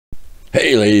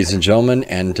Hey ladies and gentlemen,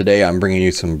 and today I'm bringing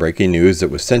you some breaking news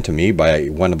that was sent to me by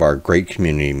one of our great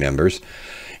community members,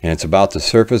 and it's about the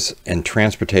Surface and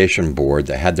Transportation Board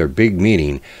that had their big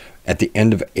meeting at the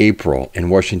end of April in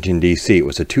Washington, D.C. It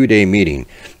was a 2-day meeting,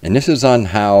 and this is on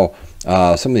how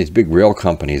some of these big rail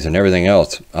companies and everything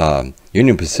else,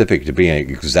 Union Pacific to be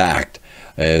exact,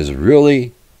 is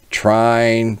really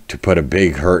trying to put a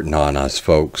big hurting on us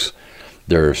folks.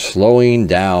 They're slowing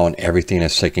down everything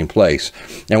that's taking place.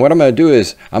 And what I'm going to do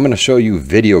is I'm going to show you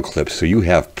video clips so you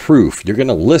have proof. You're going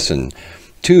to listen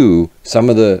to some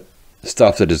of the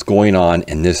stuff that is going on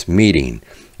in this meeting.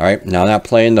 All right, now I'm not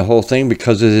playing the whole thing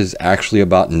because it is actually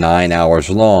about 9 hours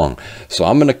long. So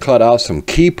I'm going to cut out some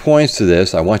key points to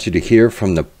this. I want you to hear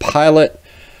from the Pilot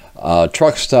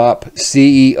truck stop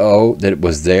CEO that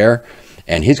was there,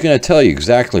 and he's going to tell you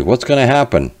exactly what's going to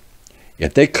happen.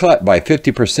 If they cut by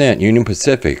 50% Union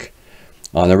Pacific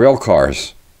on the rail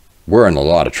cars, we're in a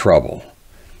lot of trouble.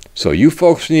 So you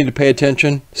folks need to pay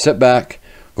attention, sit back,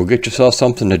 go get yourself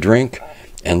something to drink,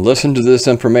 and listen to this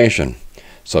information.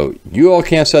 So you all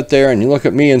can't sit there and you look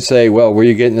at me and say, well, where are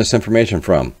you getting this information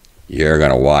from? You're going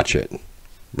to watch it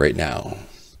right now.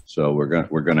 So we're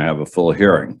going to have a full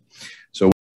hearing.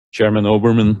 So Chairman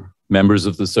Oberman, members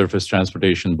of the Surface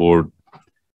Transportation Board,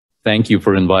 thank you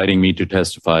for inviting me to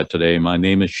testify today. My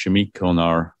name is Shamik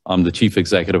Konar. I'm the Chief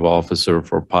Executive Officer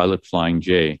for Pilot Flying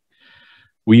J.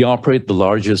 We operate the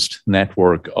largest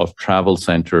network of travel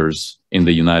centers in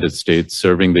the United States,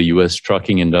 serving the U.S.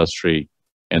 trucking industry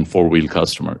and four-wheel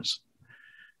customers.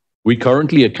 We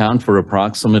currently account for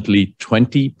approximately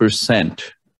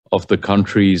 20% of the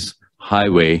country's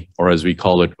highway, or as we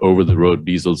call it, over-the-road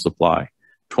diesel supply,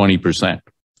 20%.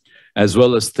 As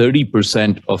well as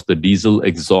 30% of the diesel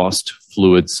exhaust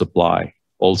fluid supply,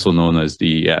 also known as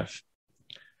DEF.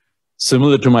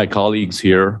 Similar to my colleagues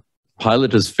here,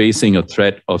 Pilot is facing a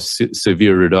threat of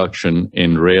severe reduction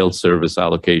in rail service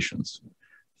allocations.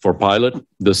 For Pilot,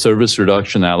 the service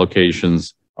reduction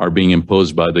allocations are being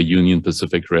imposed by the Union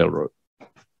Pacific Railroad.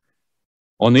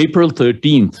 On April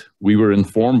 13th, we were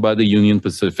informed by the Union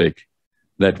Pacific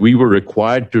that we were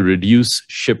required to reduce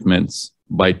shipments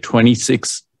by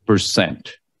 26%.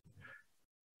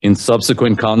 In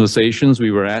subsequent conversations,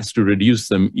 we were asked to reduce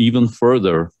them even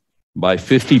further by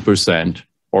 50%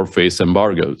 or face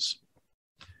embargoes.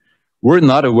 We're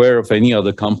not aware of any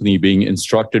other company being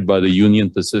instructed by the Union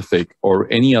Pacific or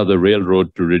any other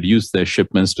railroad to reduce their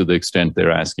shipments to the extent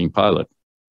they're asking Pilot.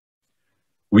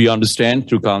 We understand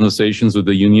through conversations with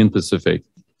the Union Pacific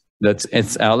that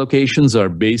its allocations are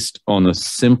based on a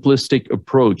simplistic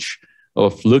approach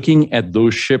of looking at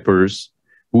those shippers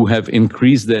who have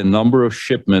increased their number of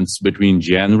shipments between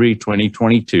January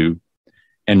 2022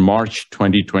 and March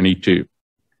 2022.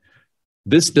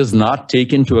 This does not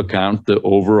take into account the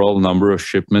overall number of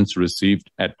shipments received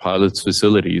at Pilot's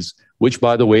facilities, which,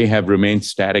 by the way, have remained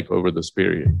static over this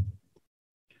period.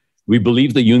 We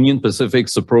believe the Union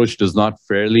Pacific's approach does not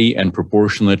fairly and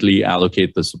proportionately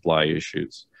allocate the supply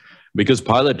issues, because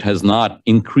Pilot has not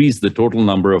increased the total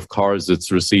number of cars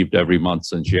it's received every month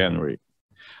since January.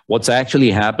 What's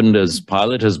actually happened is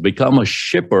Pilot has become a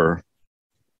shipper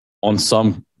on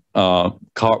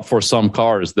for some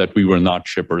cars that we were not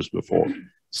shippers before.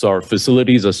 So our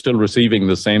facilities are still receiving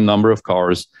the same number of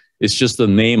cars. It's just the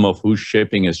name of who's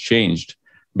shipping has changed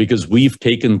because we've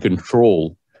taken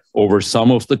control over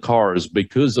some of the cars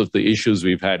because of the issues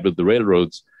we've had with the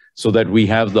railroads, so that we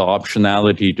have the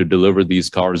optionality to deliver these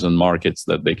cars in markets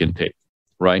that they can take,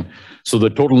 right? So the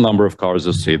total number of cars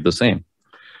has stayed the same.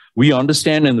 We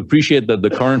understand and appreciate that the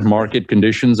current market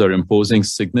conditions are imposing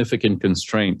significant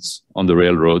constraints on the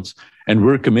railroads, and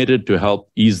we're committed to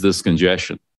help ease this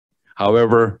congestion.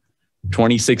 However,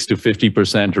 26 to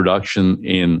 50% reduction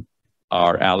in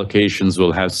our allocations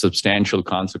will have substantial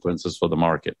consequences for the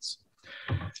markets.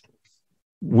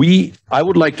 I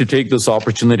would like to take this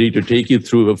opportunity to take you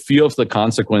through a few of the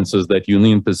consequences that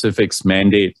Union Pacific's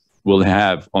mandate will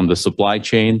have on the supply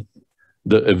chain,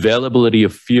 the availability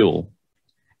of fuel,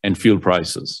 and fuel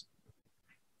prices.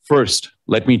 First,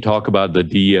 let me talk about the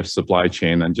DEF supply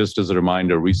chain. And just as a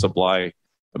reminder, we supply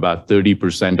about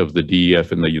 30% of the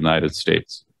DEF in the United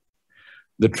States.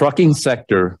 The trucking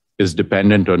sector is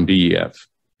dependent on DEF.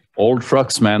 All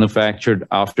trucks manufactured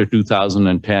after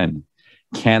 2010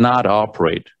 cannot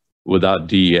operate without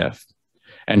DEF.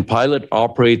 And Pilot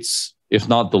operates, if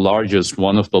not the largest,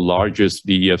 one of the largest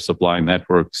DEF supply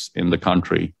networks in the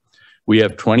country. We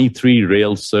have 23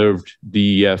 rail-served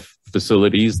DEF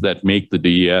facilities that make the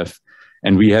DEF,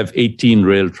 and we have 18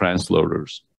 rail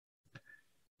transloaders.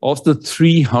 Of the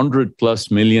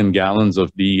 300+ million gallons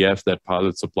of DEF that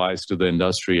Pilot supplies to the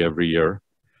industry every year,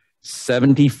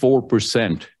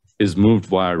 74% is moved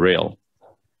via rail.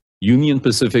 Union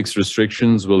Pacific's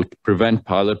restrictions will prevent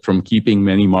Pilot from keeping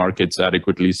many markets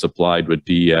adequately supplied with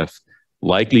DEF,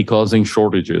 likely causing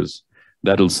shortages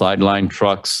that'll sideline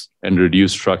trucks and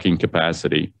reduce trucking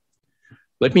capacity.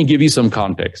 Let me give you some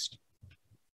context.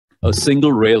 A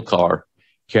single rail car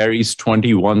carries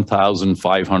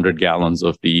 21,500 gallons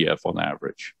of DEF on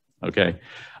average, okay?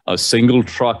 A single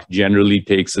truck generally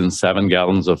takes in 7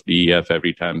 gallons of DEF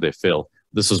every time they fill.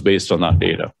 This is based on our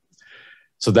data.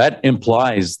 So that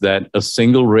implies that a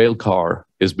single rail car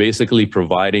is basically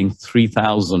providing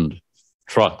 3,000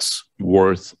 trucks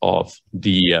worth of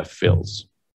DEF fills.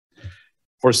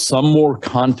 For some more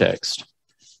context,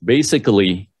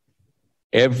 basically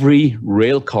every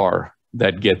rail car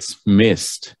that gets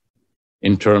missed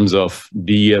in terms of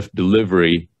DEF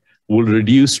delivery will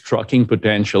reduce trucking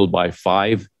potential by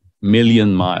 5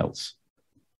 million miles.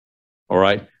 All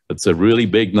right, that's a really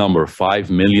big number, 5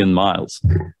 million miles,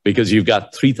 because you've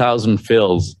got 3,000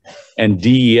 fills and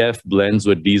DEF blends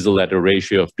with diesel at a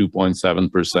ratio of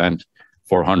 2.7%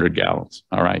 for 100 gallons.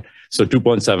 All right, so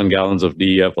 2.7 gallons of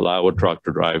DEF allow a truck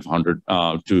to drive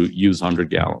to use 100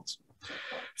 gallons.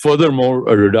 Furthermore,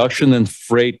 a reduction in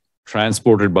freight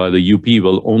transported by the UP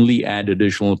will only add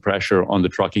additional pressure on the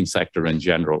trucking sector in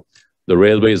general. The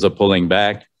railways are pulling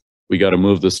back. We got to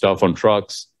move the stuff on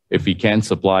trucks. If we can't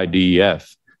supply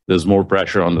DEF, there's more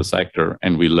pressure on the sector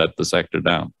and we let the sector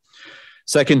down.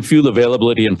 Second, fuel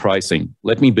availability and pricing.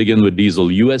 Let me begin with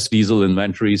diesel. US diesel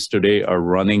inventories today are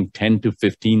running 10 to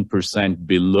 15%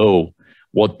 below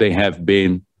what they have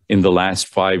been in the last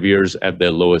 5 years at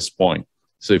their lowest point.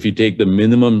 So if you take the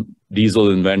minimum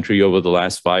diesel inventory over the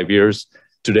last 5 years,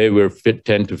 today we're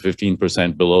 10 to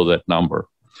 15% below that number.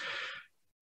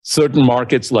 Certain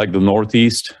markets like the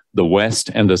Northeast, the West,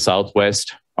 and the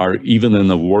Southwest are even in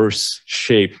a worse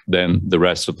shape than the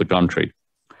rest of the country.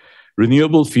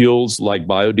 Renewable fuels like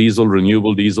biodiesel,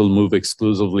 renewable diesel move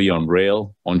exclusively on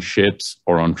rail, on ships,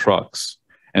 or on trucks,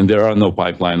 and there are no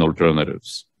pipeline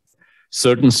alternatives.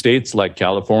 Certain states like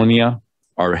California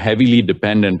are heavily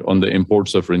dependent on the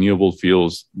imports of renewable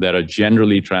fuels that are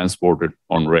generally transported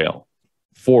on rail.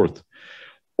 Fourth,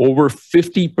 over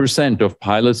 50% of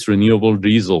Pilot's renewable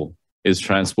diesel is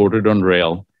transported on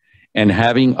rail, and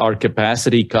having our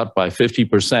capacity cut by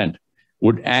 50%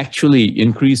 would actually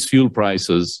increase fuel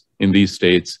prices in these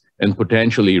states and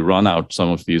potentially run out some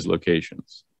of these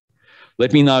locations.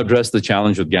 Let me now address the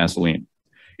challenge with gasoline.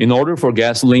 In order for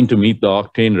gasoline to meet the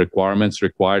octane requirements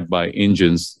required by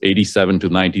engines, 87 to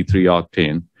 93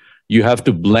 octane, you have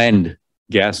to blend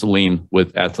gasoline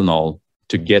with ethanol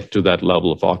to get to that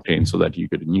level of octane so that you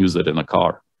could use it in a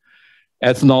car.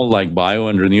 Ethanol, like bio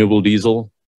and renewable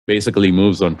diesel, basically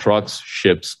moves on trucks,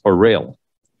 ships, or rail.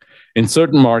 In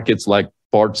certain markets like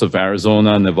parts of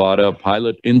Arizona, Nevada,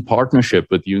 Pilot, in partnership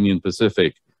with Union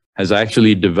Pacific, has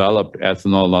actually developed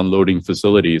ethanol unloading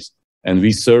facilities, and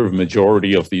we serve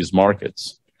majority of these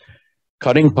markets.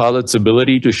 Cutting Pilot's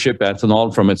ability to ship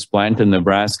ethanol from its plant in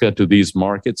Nebraska to these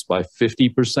markets by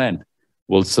 50%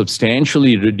 will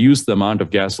substantially reduce the amount of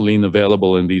gasoline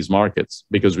available in these markets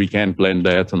because we can't blend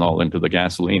the ethanol into the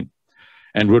gasoline,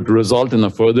 and would result in a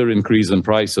further increase in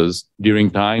prices during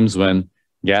times when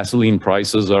gasoline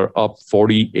prices are up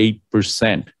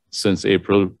 48% since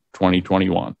April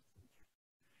 2021.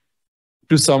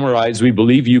 To summarize, we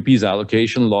believe UP's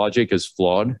allocation logic is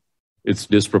flawed, it's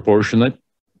disproportionate,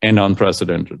 and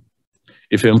unprecedented.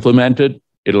 If implemented,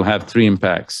 it'll have three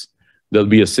impacts. There'll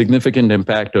be a significant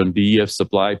impact on DEF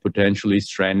supply, potentially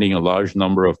stranding a large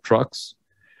number of trucks,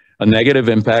 a negative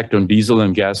impact on diesel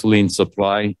and gasoline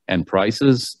supply and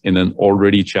prices in an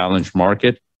already challenged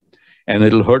market, and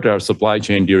it'll hurt our supply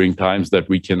chain during times that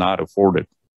we cannot afford it.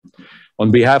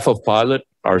 On behalf of Pilot,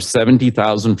 our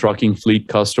 70,000 trucking fleet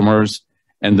customers,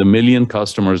 and the 1 million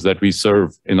customers that we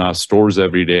serve in our stores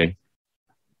every day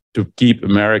to keep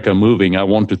America moving, I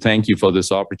want to thank you for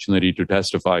this opportunity to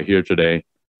testify here today,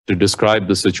 to describe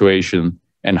the situation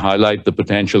and highlight the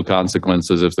potential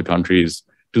consequences if the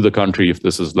country if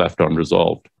this is left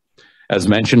unresolved. As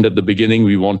mentioned at the beginning,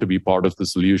 we want to be part of the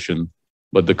solution,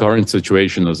 but the current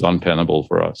situation is untenable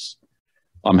for us.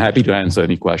 I'm happy to answer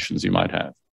any questions you might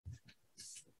have.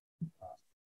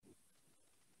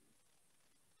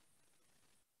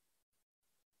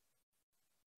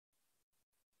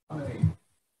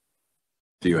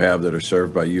 Do you have that are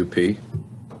served by UP?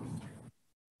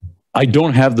 I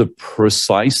don't have the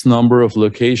precise number of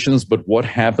locations, but what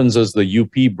happens is the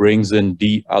UP brings in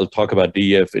I'll talk about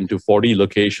DEF into 40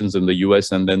 locations in the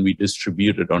US, and then we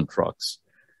distribute it on trucks.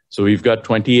 So we've got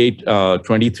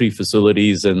 23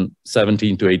 facilities and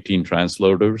 17 to 18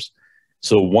 transloaders.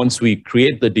 So once we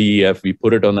create the DEF, we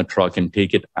put it on a truck and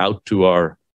take it out to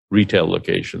our retail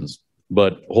locations.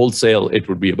 But wholesale, it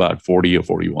would be about 40 or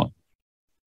 41.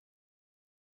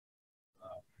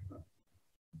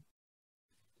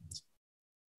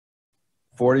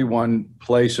 "41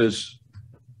 places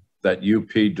that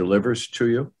UP delivers to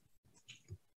you?"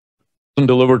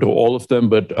 Deliver to all of them,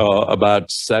 but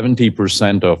about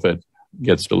 70% of it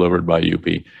gets delivered by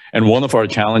UP. And one of our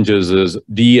challenges is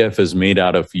DEF is made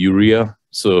out of urea.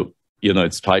 So,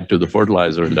 it's tied to the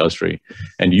fertilizer industry.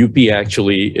 And UP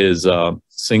actually is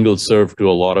single serve to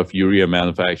a lot of urea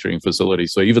manufacturing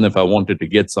facilities. So even if I wanted to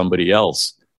get somebody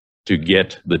else to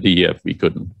get the DEF, we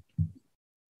couldn't.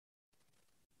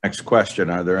 Next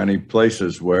question: are there any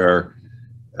places where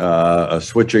a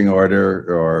switching order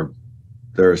or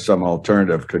there's some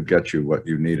alternative could get you what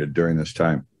you needed during this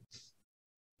time?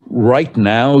 Right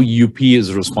now, UP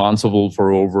is responsible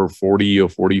for over 40 or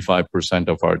 45%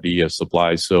 of our DEF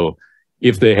supply. So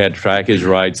if they had trackage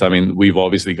rights, I mean, we've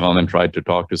obviously gone and tried to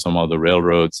talk to some other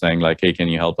railroads saying like, hey, can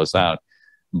you help us out?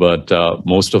 But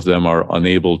most of them are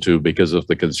unable to because of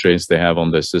the constraints they have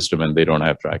on their system, and they don't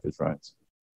have trackage rights.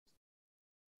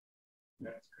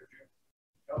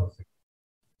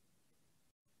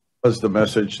 Was the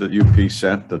message that UP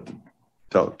sent that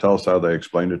tell us how they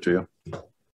explained it to you?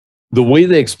 The way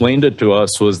they explained it to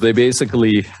us was they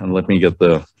basically, and let me get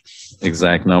the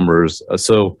exact numbers.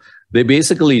 So they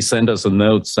basically sent us a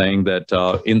note saying that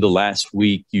in the last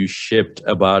week, you shipped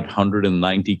about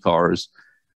 190 cars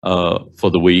for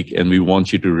the week, and we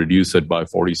want you to reduce it by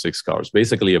 46 cars,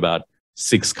 basically about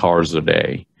 6 cars a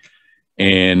day.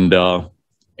 And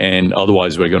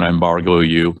otherwise, we're going to embargo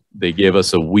you. They gave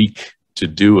us a week to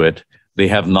do it. They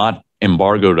have not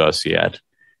embargoed us yet,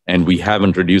 and we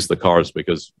haven't reduced the cars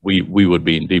because we would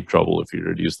be in deep trouble if we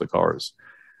reduce the cars.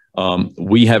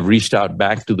 We have reached out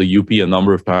back to the UP a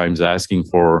number of times asking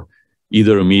for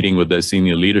either a meeting with their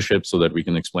senior leadership so that we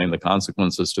can explain the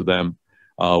consequences to them.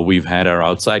 We've had our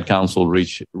outside counsel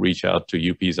reach out to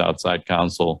UP's outside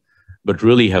counsel, but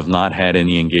really have not had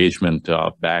any engagement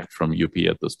back from UP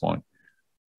at this point.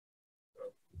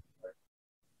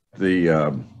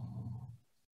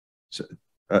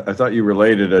 I thought you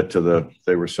related it to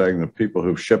they were saying the people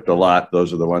who shipped a lot,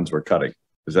 those are the ones we're cutting.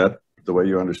 Is that the way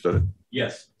you understood it?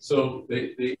 Yes. So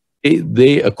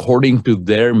they, according to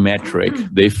their metric,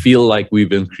 they feel like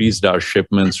we've increased our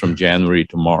shipments from January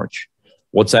to March.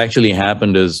 What's actually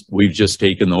happened is we've just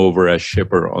taken over as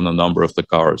shipper on a number of the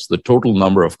cars. The total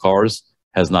number of cars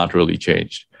has not really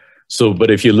changed. So,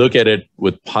 but if you look at it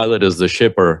with Pilot as the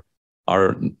shipper,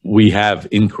 we have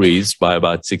increased by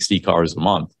about 60 cars a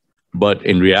month. But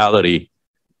in reality,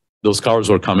 those cars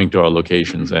were coming to our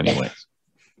locations anyways.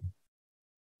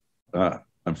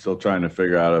 I'm still trying to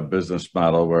figure out a business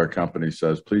model where a company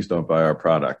says, please don't buy our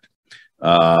product.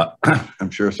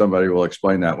 I'm sure somebody will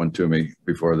explain that one to me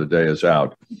before the day is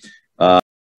out.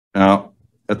 Now,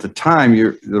 at the time,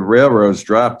 the railroads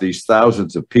dropped these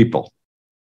thousands of people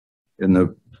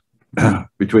in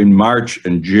between March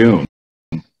and June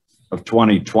of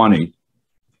 2020.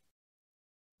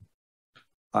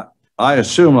 I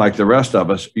assume, like the rest of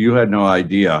us, you had no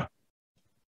idea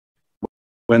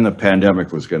when the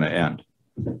pandemic was going to end.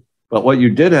 But what you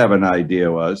did have an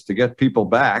idea was to get people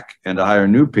back and to hire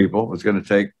new people was going to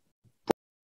take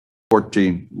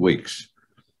 14 weeks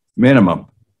minimum.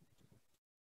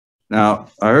 Now,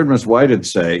 I heard Ms. Whited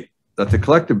say that the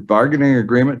collective bargaining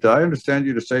agreement, did I understand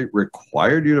you to say,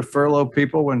 required you to furlough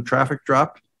people when traffic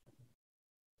dropped?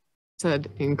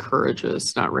 Said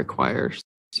encourages, not requires.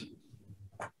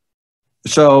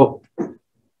 So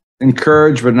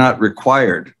encouraged but not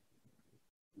required.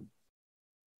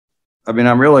 I mean,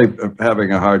 I'm really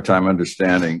having a hard time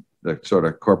understanding the sort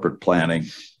of corporate planning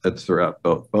that's throughout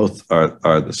both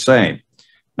are the same.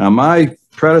 Now, my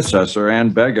predecessor,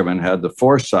 Ann Begeman, had the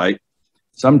foresight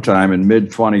sometime in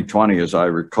mid-2020, as I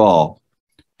recall,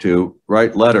 to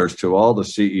write letters to all the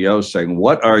CEOs saying,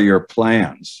 what are your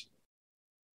plans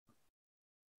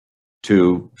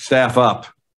to staff up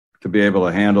to be able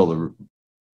to handle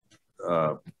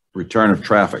the return of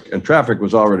traffic? And traffic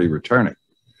was already returning.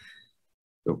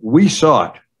 We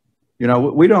saw it. You know,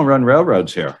 we don't run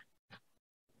railroads here,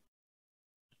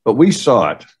 but we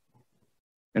saw it.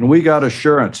 And we got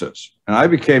assurances. And I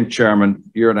became chairman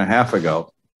a year and a half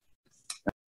ago.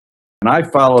 And I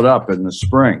followed up in the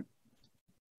spring.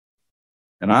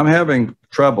 And I'm having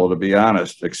trouble, to be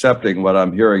honest, accepting what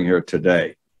I'm hearing here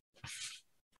today.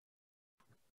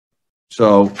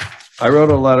 So I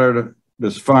wrote a letter to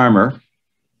Ms. Farmer.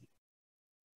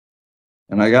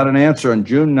 And I got an answer on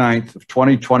June 9th of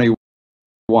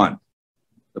 2021.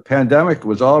 The pandemic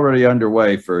was already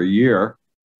underway for a year.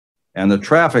 and the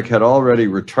traffic had already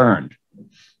returned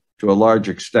to a large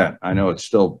extent. I know it's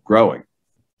still growing.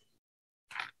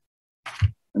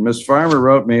 And Ms. Farmer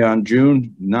wrote me on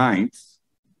June 9th,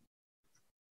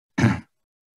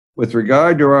 with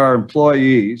regard to our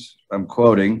employees, I'm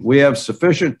quoting, "We have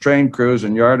sufficient train crews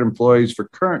and yard employees for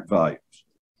current volumes."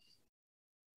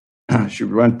 She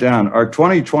went down. "Our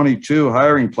 2022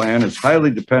 hiring plan is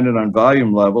highly dependent on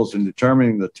volume levels in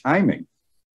determining the timing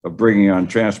of bringing on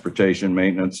transportation,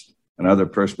 maintenance, and other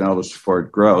personnel to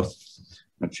support growth."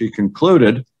 And she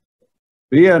concluded,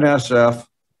 "BNSF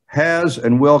has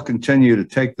and will continue to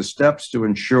take the steps to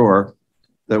ensure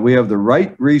that we have the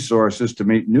right resources to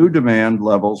meet new demand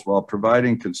levels while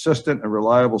providing consistent and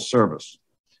reliable service.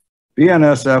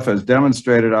 BNSF has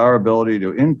demonstrated our ability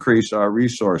to increase our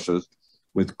resources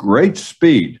with great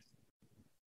speed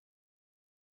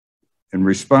in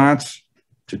response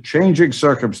to changing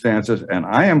circumstances, and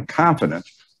I am confident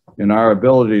in our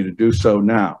ability to do so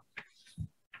now."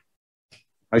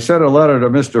 I sent a letter to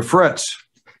Mr. Fritz,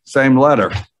 same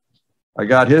letter. I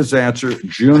got his answer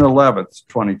June 11th,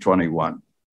 2021.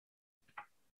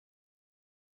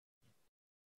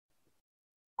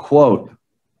 Quote,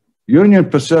 "Union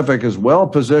Pacific is well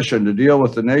positioned to deal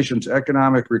with the nation's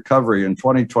economic recovery in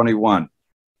 2021.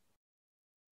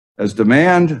 As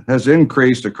demand has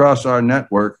increased across our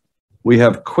network, we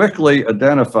have quickly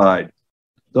identified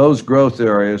those growth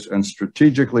areas and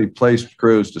strategically placed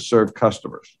crews to serve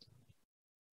customers.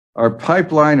 Our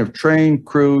pipeline of train,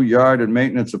 crew, yard, and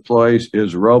maintenance employees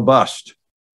is robust,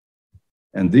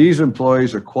 and these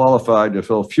employees are qualified to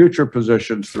fill future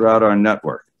positions throughout our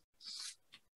network."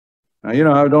 Now, you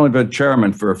know, I've only been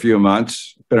chairman for a few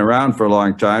months, been around for a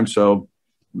long time, so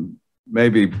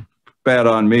maybe bad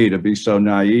on me to be so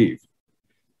naive.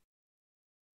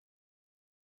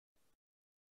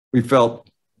 We felt,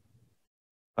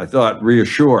 I thought,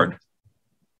 reassured.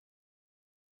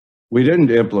 We didn't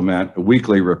implement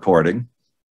weekly reporting,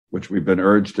 which we've been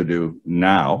urged to do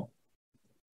now.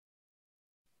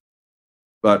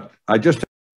 But I just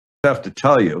have to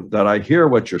tell you that I hear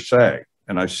what you're saying,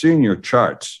 and I've seen your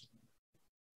charts.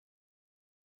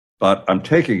 But I'm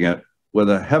taking it with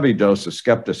a heavy dose of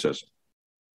skepticism.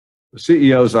 The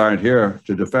CEOs aren't here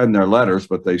to defend their letters,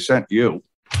 but they sent you.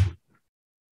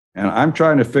 And I'm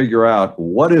trying to figure out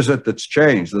what is it that's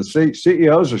changed. The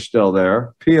CEOs are still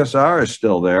there. PSR is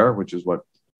still there, which is what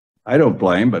I don't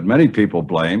blame, but many people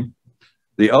blame.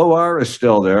 The OR is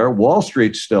still there. Wall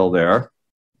Street's still there.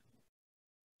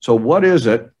 So what is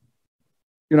it?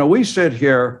 You know, we sit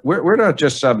here, we're not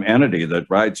just some entity that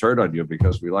rides herd on you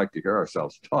because we like to hear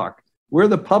ourselves talk. We're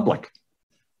the public.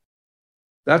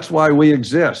 That's why we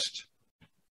exist.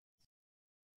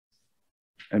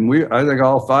 And I think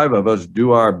all five of us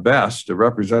do our best to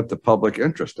represent the public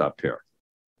interest up here.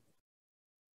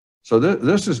 So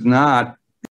this is not,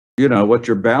 you know, what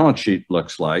your balance sheet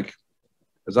looks like.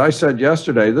 As I said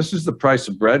yesterday, this is the price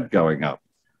of bread going up.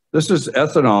 This is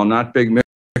ethanol not being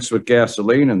mixed with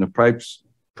gasoline, and the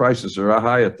prices are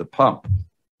high at the pump.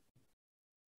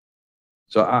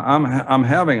 So I'm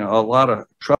having a lot of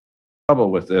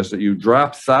trouble with this, that you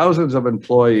dropped thousands of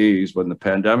employees when the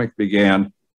pandemic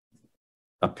began,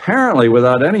 apparently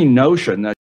without any notion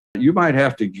that you might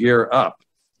have to gear up.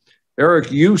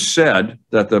 Eric, you said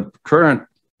that the current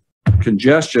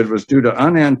congestion was due to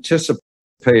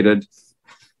unanticipated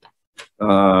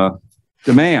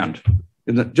demand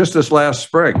in just this last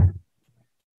spring.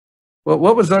 Well,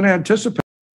 what was unanticipated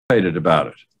about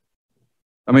it?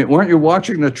 I mean, weren't you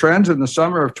watching the trends in the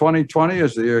summer of 2020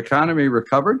 as the economy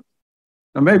recovered?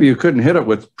 Now, maybe you couldn't hit it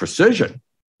with precision.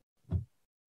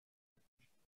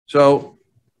 So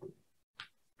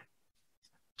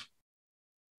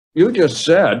you just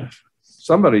said,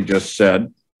 somebody just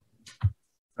said,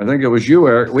 I think it was you,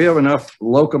 Eric, we have enough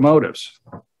locomotives.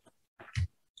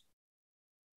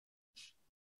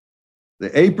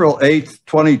 The April 8th,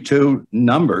 22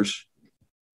 numbers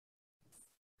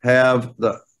have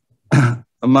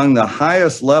among the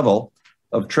highest level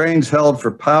of trains held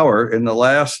for power in the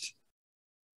last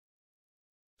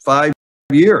 5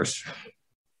 years.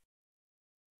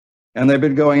 And they've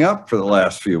been going up for the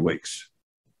last few weeks.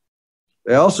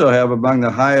 They also have among the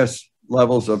highest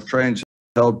levels of trains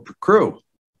held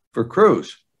for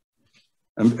crews.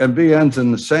 And BN's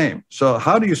in the same. So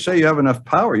how do you say you have enough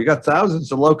power? You got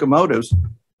thousands of locomotives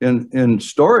in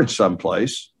storage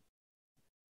someplace,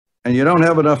 and you don't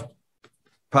have enough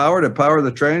power to power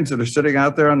the trains that are sitting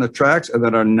out there on the tracks and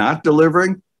that are not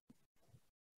delivering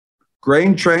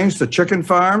grain trains to chicken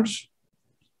farms,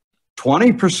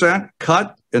 20%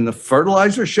 cut in the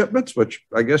fertilizer shipments, which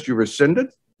I guess you rescinded.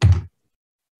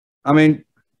 I mean,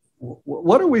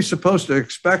 what are we supposed to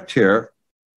expect here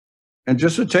And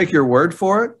just to take your word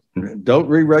for it, don't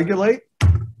re-regulate.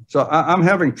 So I'm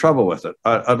having trouble with it.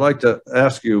 I'd like to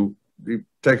ask you,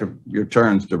 take your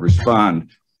turns to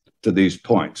respond to these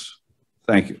points.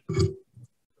 Thank you.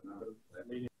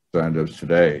 Representatives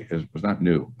today was not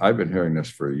new. I've been hearing this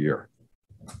for a year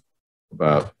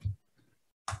about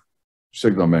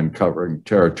signalmen covering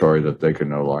territory that they can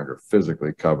no longer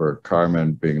physically cover,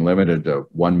 carmen being limited to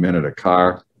 1 minute a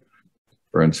car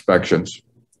for inspections.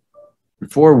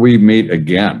 Before we meet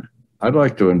again, I'd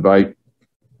like to invite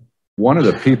one of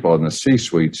the people in the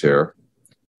C-suites here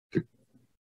to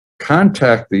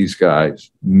contact these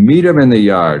guys, meet them in the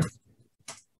yard,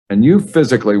 and you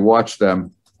physically watch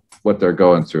them, what they're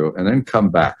going through, and then come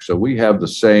back. So we have the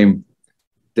same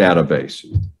database.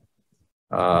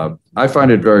 I find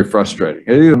it very frustrating.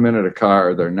 Either a minute a car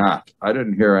or they're not. I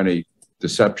didn't hear any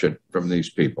deception from these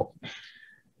people.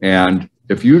 And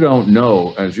if you don't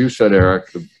know, as you said,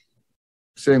 Eric,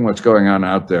 seeing what's going on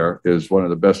out there is one of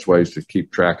the best ways to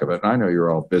keep track of it. And I know you're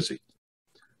all busy.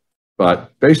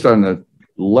 But based on the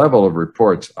level of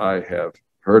reports I have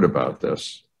heard about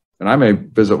this, and I may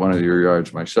visit one of your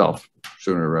yards myself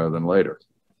sooner rather than later.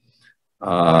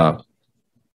 But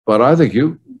I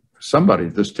think somebody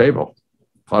at this table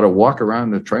ought to walk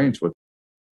around the trains with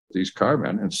these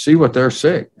carmen and see what they're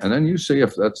seeing. And then you see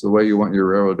if that's the way you want your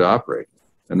railroad to operate.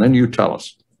 And then you tell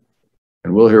us.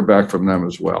 And we'll hear back from them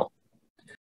as well.